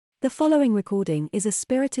The following recording is a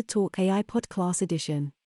Spirited Talk AI Podcast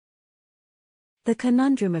edition. The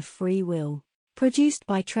Conundrum of Free Will, produced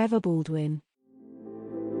by Trevor Baldwin.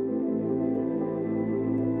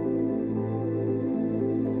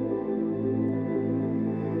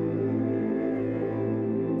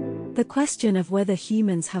 The question of whether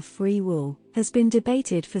humans have free will has been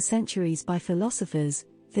debated for centuries by philosophers,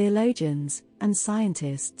 theologians, and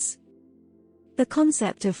scientists. The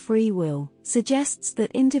concept of free will suggests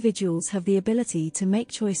that individuals have the ability to make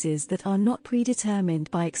choices that are not predetermined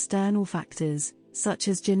by external factors, such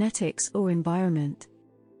as genetics or environment.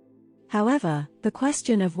 However, the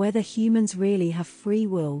question of whether humans really have free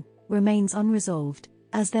will remains unresolved,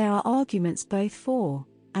 as there are arguments both for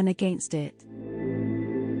and against it.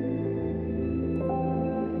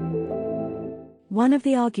 One of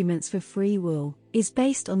the arguments for free will is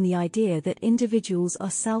based on the idea that individuals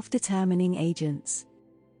are self-determining agents.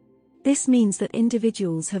 This means that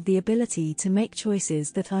individuals have the ability to make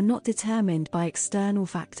choices that are not determined by external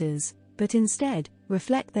factors, but instead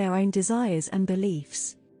reflect their own desires and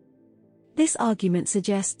beliefs. This argument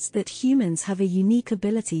suggests that humans have a unique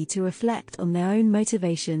ability to reflect on their own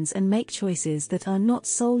motivations and make choices that are not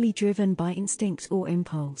solely driven by instinct or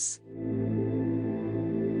impulse.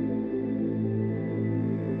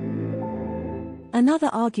 Another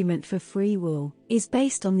argument for free will is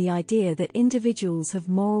based on the idea that individuals have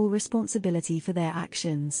moral responsibility for their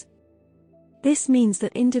actions. This means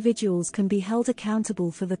that individuals can be held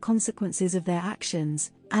accountable for the consequences of their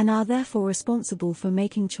actions, and are therefore responsible for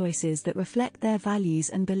making choices that reflect their values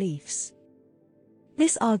and beliefs.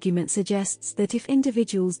 This argument suggests that if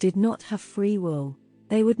individuals did not have free will,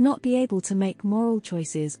 they would not be able to make moral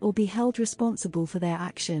choices or be held responsible for their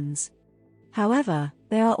actions. However,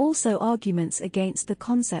 there are also arguments against the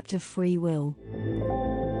concept of free will.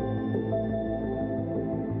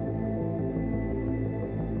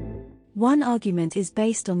 One argument is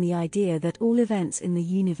based on the idea that all events in the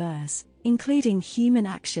universe, including human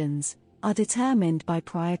actions, are determined by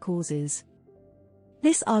prior causes.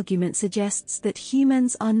 This argument suggests that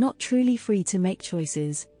humans are not truly free to make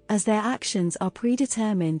choices, as their actions are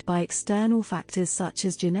predetermined by external factors such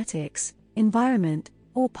as genetics, environment,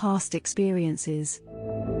 or past experiences.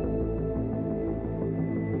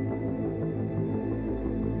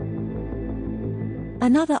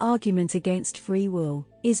 Another argument against free will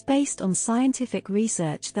is based on scientific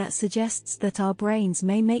research that suggests that our brains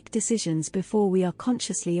may make decisions before we are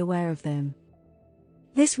consciously aware of them.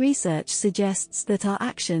 This research suggests that our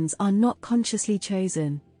actions are not consciously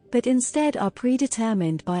chosen, but instead are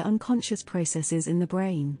predetermined by unconscious processes in the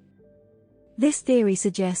brain. This theory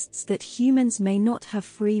suggests that humans may not have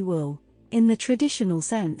free will, in the traditional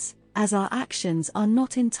sense, as our actions are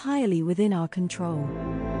not entirely within our control.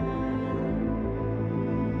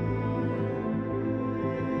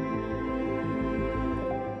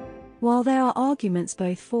 While there are arguments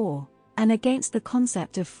both for and against the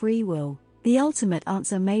concept of free will, the ultimate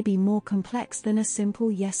answer may be more complex than a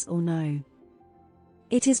simple yes or no.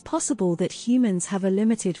 It is possible that humans have a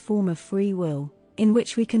limited form of free will, in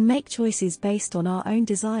which we can make choices based on our own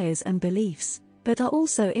desires and beliefs, but are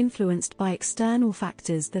also influenced by external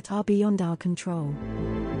factors that are beyond our control.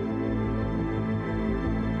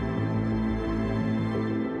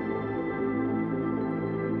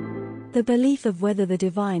 The belief of whether the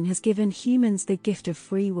divine has given humans the gift of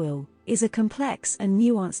free will is a complex and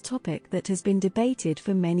nuanced topic that has been debated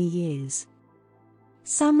for many years.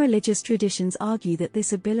 Some religious traditions argue that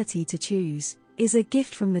this ability to choose is a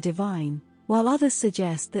gift from the divine, while others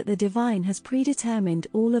suggest that the divine has predetermined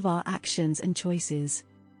all of our actions and choices.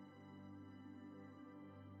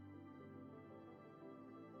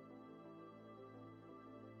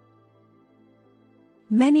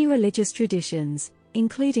 Many religious traditions,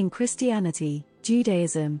 including Christianity,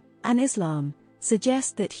 Judaism, and Islam,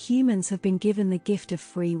 suggest that humans have been given the gift of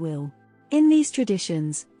free will. In these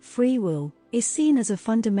traditions, free will is seen as a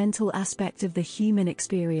fundamental aspect of the human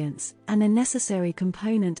experience and a necessary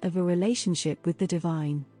component of a relationship with the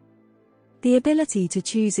divine. The ability to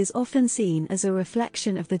choose is often seen as a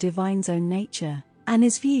reflection of the divine's own nature, and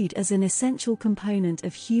is viewed as an essential component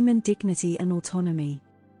of human dignity and autonomy.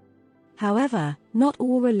 However, not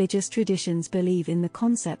all religious traditions believe in the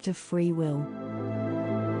concept of free will.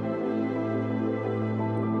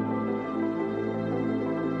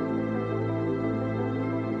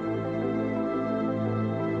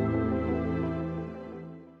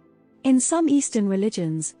 In some Eastern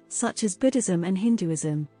religions, such as Buddhism and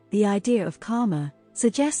Hinduism, the idea of karma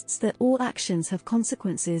suggests that all actions have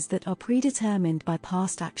consequences that are predetermined by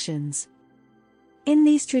past actions. In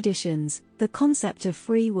these traditions, the concept of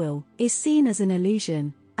free will is seen as an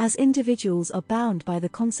illusion, as individuals are bound by the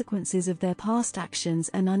consequences of their past actions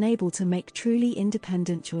and unable to make truly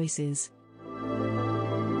independent choices.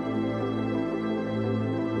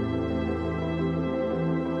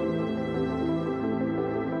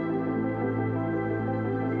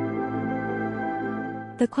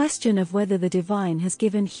 The question of whether the divine has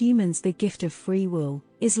given humans the gift of free will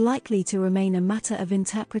is likely to remain a matter of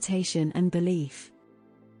interpretation and belief.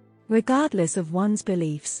 Regardless of one's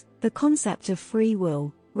beliefs, the concept of free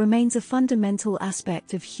will remains a fundamental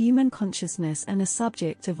aspect of human consciousness and a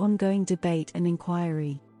subject of ongoing debate and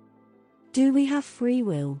inquiry. Do we have free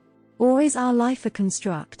will? Or is our life a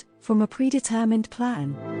construct from a predetermined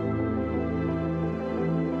plan?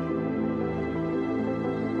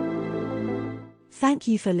 Thank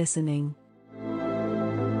you for listening.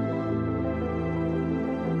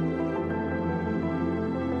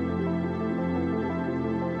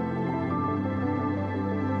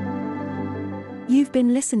 You've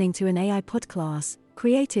been listening to an AI podcast,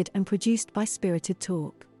 created and produced by Spirited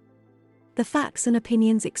Talk. The facts and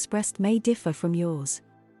opinions expressed may differ from yours.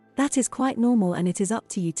 That is quite normal, and it is up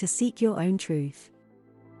to you to seek your own truth.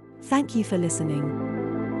 Thank you for listening.